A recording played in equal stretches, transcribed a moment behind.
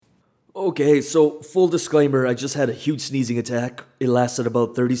Okay, so full disclaimer, I just had a huge sneezing attack. It lasted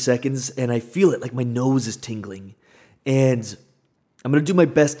about 30 seconds, and I feel it like my nose is tingling. And I'm gonna do my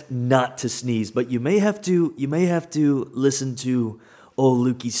best not to sneeze, but you may have to listen to old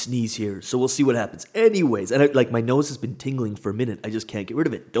Lukey sneeze here. So we'll see what happens. Anyways, and my nose has been tingling for a minute. I just can't get rid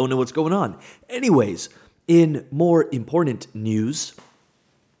of it. Don't know what's going on. Anyways, in more important news,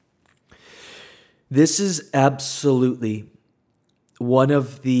 this is absolutely one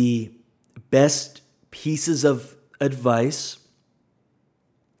of the best pieces of advice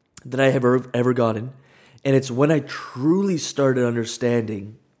that I have ever gotten. And it's when I truly started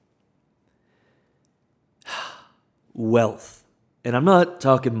understanding wealth. And I'm not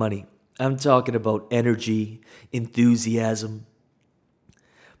talking money. I'm talking about energy, enthusiasm,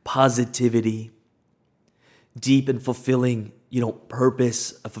 positivity, deep and fulfilling,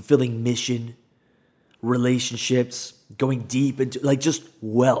 purpose, a fulfilling mission, relationships, going deep into just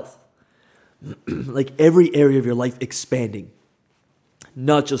wealth. Like every area of your life expanding,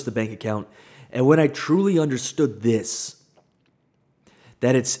 not just the bank account. And when I truly understood this,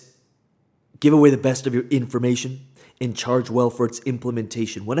 that it's give away the best of your information and charge well for its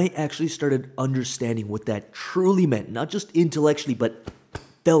implementation, when I actually started understanding what that truly meant, not just intellectually, but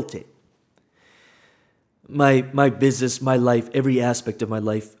felt it, my business, my life, every aspect of my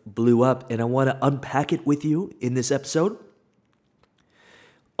life blew up. And I want to unpack it with you in this episode.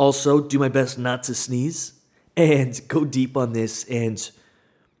 Also, do my best not to sneeze and go deep on this and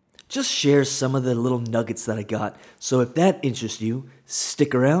just share some of the little nuggets that I got. So if that interests you,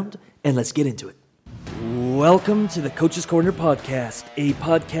 stick around and let's get into it. Welcome to the Coach's Corner Podcast, a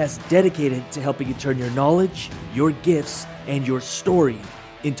podcast dedicated to helping you turn your knowledge, your gifts, and your story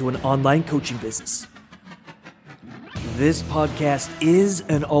into an online coaching business. This podcast is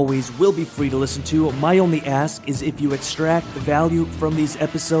and always will be free to listen to. My only ask is if you extract value from these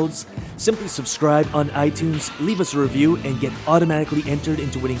episodes, simply subscribe on iTunes, leave us a review, and get automatically entered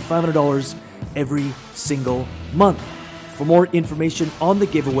into winning $500 every single month. For more information on the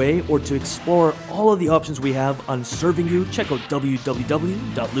giveaway or to explore all of the options we have on serving you, check out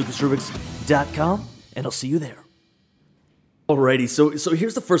www.lucasrubiks.com, and I'll see you there. Alrighty, so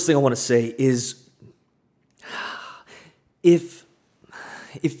here's the first thing I want to say is if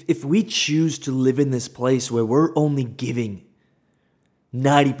we choose to live in this place where we're only giving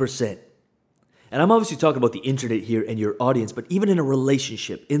 90%, and I'm obviously talking about the internet here and your audience, but even in a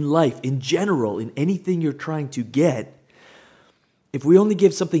relationship, in life, in general, in anything you're trying to get, if we only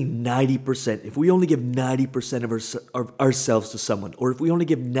give something 90%, if we only give 90% of ourselves to someone, or if we only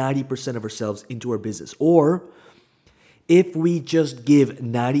give 90% of ourselves into our business, or if we just give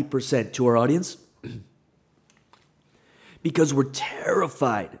 90% to our audience, because we're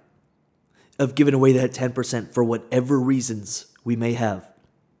terrified of giving away that 10% for whatever reasons we may have.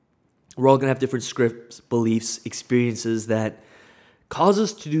 We're all going to have different scripts, beliefs, experiences that cause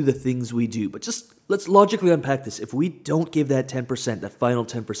us to do the things we do. But just let's logically unpack this. If we don't give that 10%, that final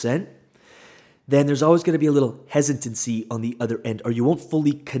 10%, then there's always going to be a little hesitancy on the other end, or you won't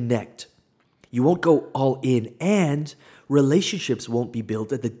fully connect. You won't go all in, and relationships won't be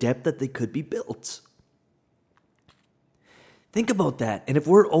built at the depth that they could be built. Think about that. And if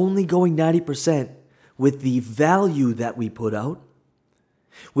we're only going 90% with the value that we put out,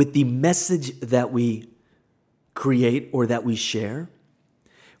 with the message that we create or that we share,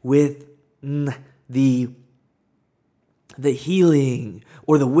 with the healing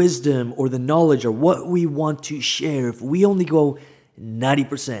or the wisdom or the knowledge or what we want to share, if we only go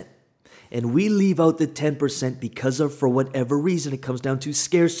 90% and we leave out the 10% because of, for whatever reason, it comes down to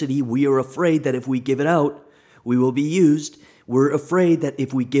scarcity, we are afraid that if we give it out, we will be used. We're afraid that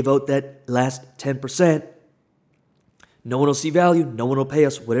if we give out that last 10%, no one will see value, no one will pay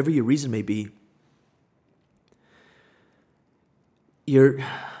us, whatever your reason may be.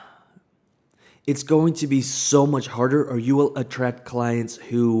 It's going to be so much harder, or you will attract clients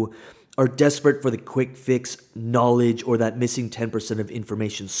who are desperate for the quick fix knowledge or that missing 10% of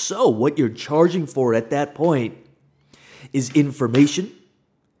information. So what you're charging for at that point is information,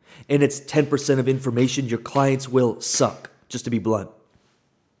 and it's 10% of information. Your clients will suck. Just to be blunt.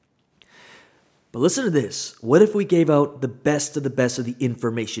 But listen to this. What if we gave out the best of the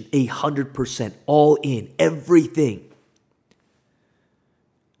information, 100%, all in, everything?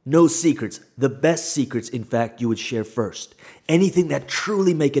 No secrets. The best secrets, in fact, you would share first. Anything that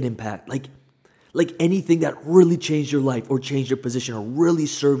truly make an impact, like anything that really changed your life or changed your position or really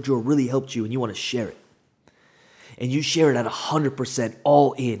served you or really helped you, and you want to share it. And you share it at 100%,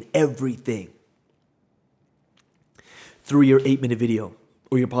 all in, everything. Through your 8-minute video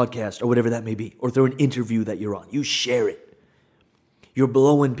or your podcast or whatever that may be, or through an interview that you're on. You share it. You're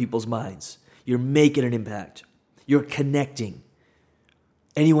blowing people's minds. You're making an impact. You're connecting.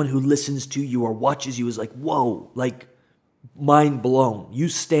 Anyone who listens to you or watches you is like, whoa, like mind blown. You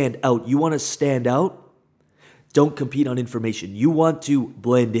stand out. You want to stand out? Don't compete on information. You want to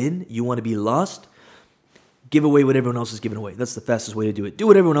blend in. You want to be lost? Give away what everyone else is giving away. That's the fastest way to do it. Do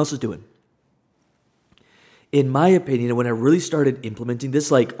what everyone else is doing. In my opinion, when I really started implementing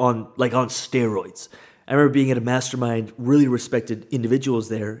this, like on steroids, I remember being at a mastermind, really respected individuals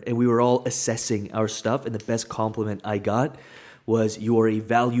there, and we were all assessing our stuff, and the best compliment I got was, "You are a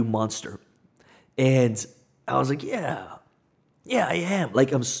value monster." And I was like, yeah, I am.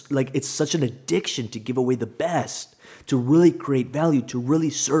 It's such an addiction to give away the best, to really create value, to really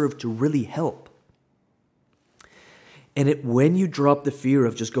serve, to really help. And when you drop the fear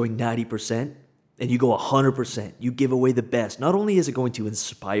of just going 90% and you go 100%, you give away the best. Not only is it going to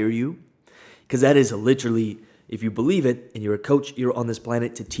inspire you, because that is literally, if you believe it and you're a coach, you're on this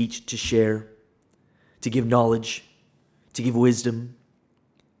planet to teach, to share, to give knowledge, to give wisdom,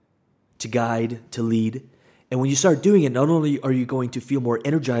 to guide, to lead. And when you start doing it, not only are you going to feel more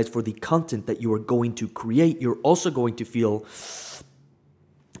energized for the content that you are going to create, you're also going to feel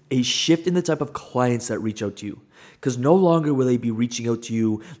a shift in the type of clients that reach out to you. Because no longer will they be reaching out to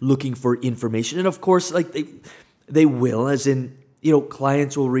you looking for information. And of course, like they will, as in,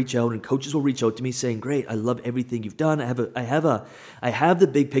 clients will reach out and coaches will reach out to me saying, "Great, I love everything you've done. I have the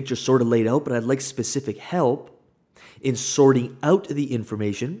big picture sort of laid out, but I'd like specific help in sorting out the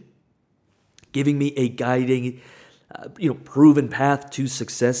information, giving me a guiding, proven path to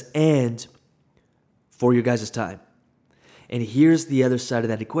success and for your guys' time." And here's the other side of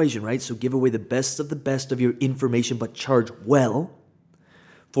that equation, right? So give away the best of your information, but charge well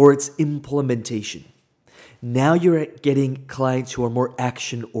for its implementation. Now you're getting clients who are more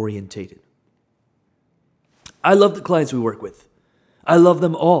action orientated. I love the clients we work with. I love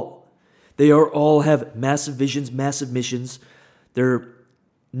them all. They all have massive visions, massive missions. They're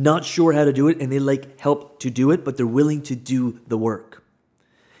not sure how to do it and they like help to do it, but they're willing to do the work.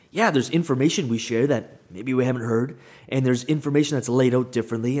 Yeah, there's information we share that maybe we haven't heard, and there's information that's laid out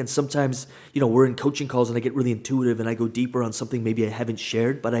differently. And sometimes, we're in coaching calls and I get really intuitive and I go deeper on something maybe I haven't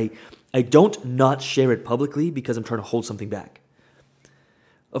shared, but I don't not share it publicly because I'm trying to hold something back.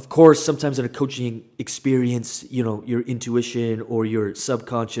 Of course, sometimes in a coaching experience, your intuition or your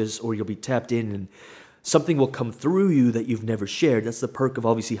subconscious, or you'll be tapped in and something will come through you that you've never shared. That's the perk of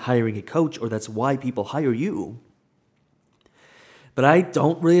obviously hiring a coach, or that's why people hire you. But I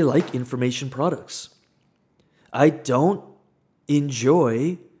don't really like information products. I don't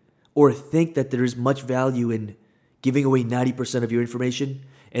enjoy or think that there is much value in giving away 90% of your information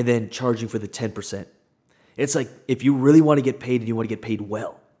and then charging for the 10%. It's like, if you really want to get paid and you want to get paid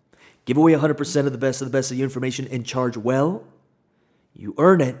well, give away 100% of the best of your information and charge well. You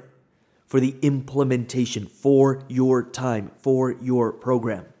earn it for the implementation, for your time, for your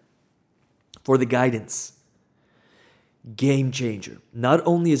program, for the guidance. Game changer. Not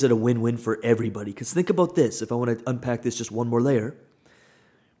only is it a win-win for everybody, because think about this, if I want to unpack this just one more layer,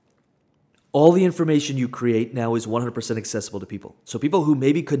 all the information you create now is 100% accessible to people. So people who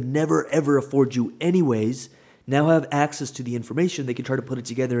maybe could never ever afford you anyways now have access to the information. They can try to put it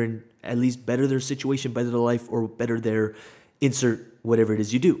together and at least better their situation, better their life, or better their insert whatever it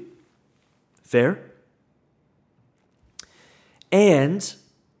is you do. Fair? And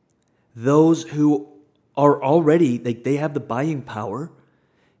those who are already, they have the buying power,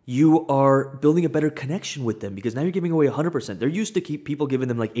 you are building a better connection with them because now you're giving away 100%. They're used to keep people giving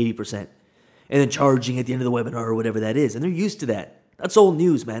them like 80% and then charging at the end of the webinar or whatever that is. And they're used to that. That's old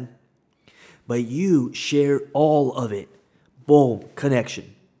news, man. But you share all of it. Boom,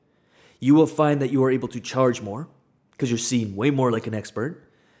 connection. You will find that you are able to charge more because you're seen way more like an expert.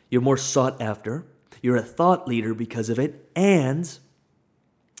 You're more sought after. You're a thought leader because of it. And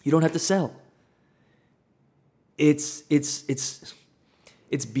you don't have to sell. It's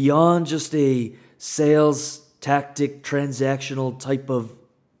beyond just a sales tactic, transactional type of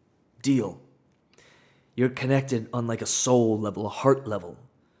deal. You're connected on like a soul level, a heart level,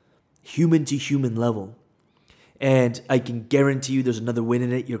 human to human level. And I can guarantee you there's another win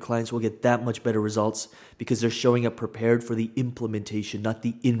in it. Your clients will get that much better results because they're showing up prepared for the implementation, not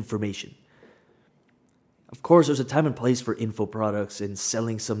the information. Of course, there's a time and place for info products and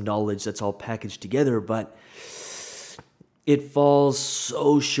selling some knowledge that's all packaged together, but it falls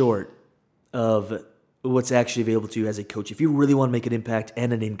so short of what's actually available to you as a coach. If you really want to make an impact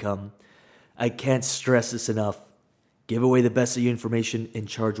and an income, I can't stress this enough. Give away the best of your information and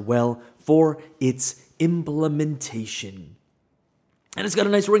charge well for its implementation. And it's got a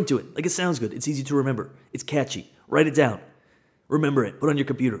nice ring to it. Like, it sounds good. It's easy to remember. It's catchy. Write it down. Remember it. Put it on your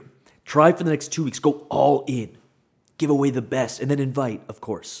computer. Try for the next 2 weeks. Go all in. Give away the best. And then invite, of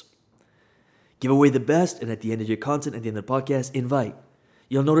course. Give away the best. And at the end of your content, at the end of the podcast, invite.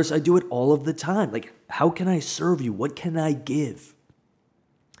 You'll notice I do it all of the time. Like, how can I serve you? What can I give?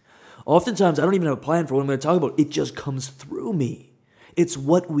 Oftentimes, I don't even have a plan for what I'm going to talk about. It just comes through me. It's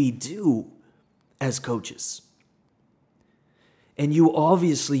what we do as coaches. And you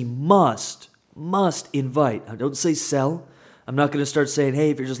obviously must invite. Now, don't say sell. I'm not going to start saying,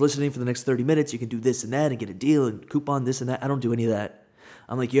 hey, if you're just listening for the next 30 minutes, you can do this and that and get a deal and coupon this and that. I don't do any of that.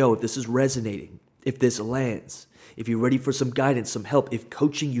 I'm like, yo, if this is resonating, if this lands, if you're ready for some guidance, some help, if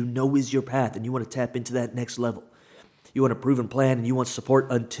coaching you know is your path and you want to tap into that next level, you want a proven plan and you want support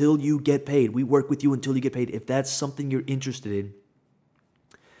until you get paid. We work with you until you get paid. If that's something you're interested in,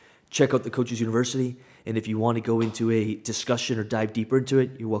 check out the Coaches University. And if you want to go into a discussion or dive deeper into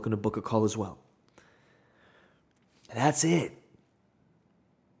it, you're welcome to book a call as well. That's it.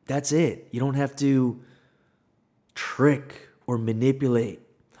 That's it. You don't have to trick or manipulate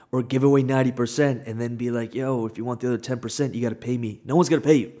or give away 90% and then be like, yo, if you want the other 10%, you got to pay me. No one's going to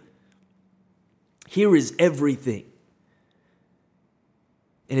pay you. Here is everything.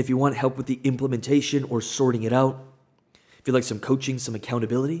 And if you want help with the implementation or sorting it out, if you like some coaching, some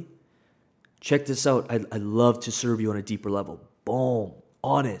accountability, check this out. I love to serve you on a deeper level. Boom.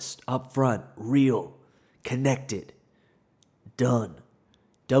 Honest, upfront, real, connected. Done.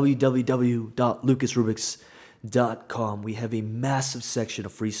 www.lucasrubiks.com. We have a massive section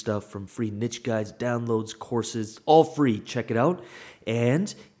of free stuff, from free niche guides, downloads, courses, all free. Check it out.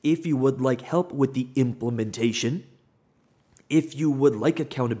 And if you would like help with the implementation, if you would like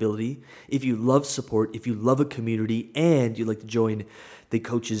accountability, if you love support, if you love a community, and you'd like to join the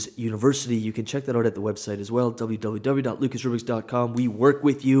Coaches University, you can check that out at the website as well, www.lucasrubiks.com. We work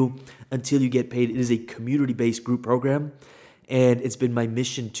with you until you get paid. It is a community-based group program, and it's been my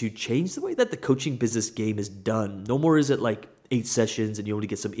mission to change the way that the coaching business game is done. No more is it like 8 sessions and you only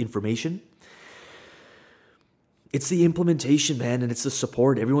get some information. It's the implementation, man, and it's the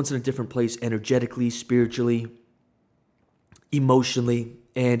support. Everyone's in a different place energetically, spiritually, emotionally,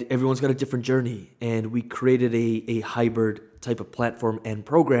 and everyone's got a different journey. And we created a hybrid type of platform and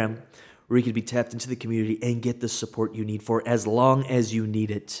program where you can be tapped into the community and get the support you need for as long as you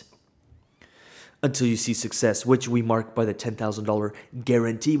need it until you see success, which we mark by the $10,000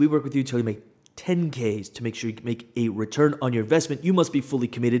 guarantee. We work with you until you make 10Ks to make sure you make a return on your investment. You must be fully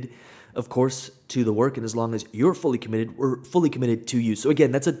committed, of course, to the work. And as long as you're fully committed, we're fully committed to you. So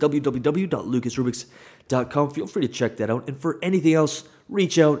again, that's at www.lucasrubiks.com. Feel free to check that out. And for anything else,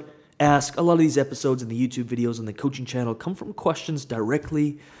 reach out, ask. A lot of these episodes and the YouTube videos and the coaching channel come from questions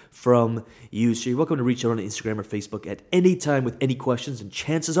directly from you. So you're welcome to reach out on Instagram or Facebook at any time with any questions. And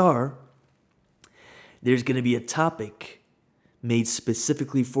chances are there's going to be a topic made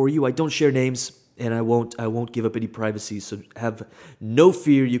specifically for you. I don't share names, and I won't give up any privacy, so have no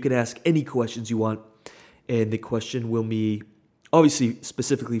fear. You can ask any questions you want, and the question will be obviously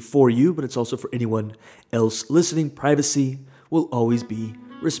specifically for you, but it's also for anyone else listening. Privacy will always be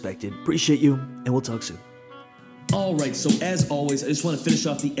respected. Appreciate you, and we'll talk soon. All right, so as always, I just want to finish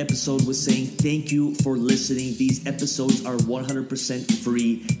off the episode with saying thank you for listening. These episodes are 100%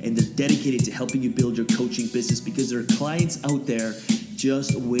 free, and they're dedicated to helping you build your coaching business because there are clients out there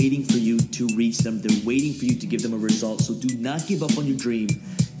just waiting for you to reach them. They're waiting for you to give them a result. So do not give up on your dream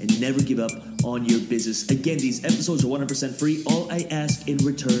and never give up on your business. Again, these episodes are 100% free. All I ask in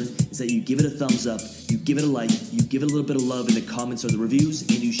return is that you give it a thumbs up, you give it a like, you give it a little bit of love in the comments or the reviews,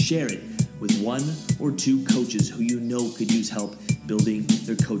 and you share it with 1 or 2 coaches who you know could use help building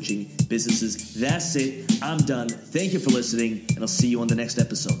their coaching businesses. That's it. I'm done. Thank you for listening, and I'll see you on the next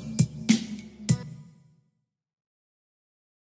episode.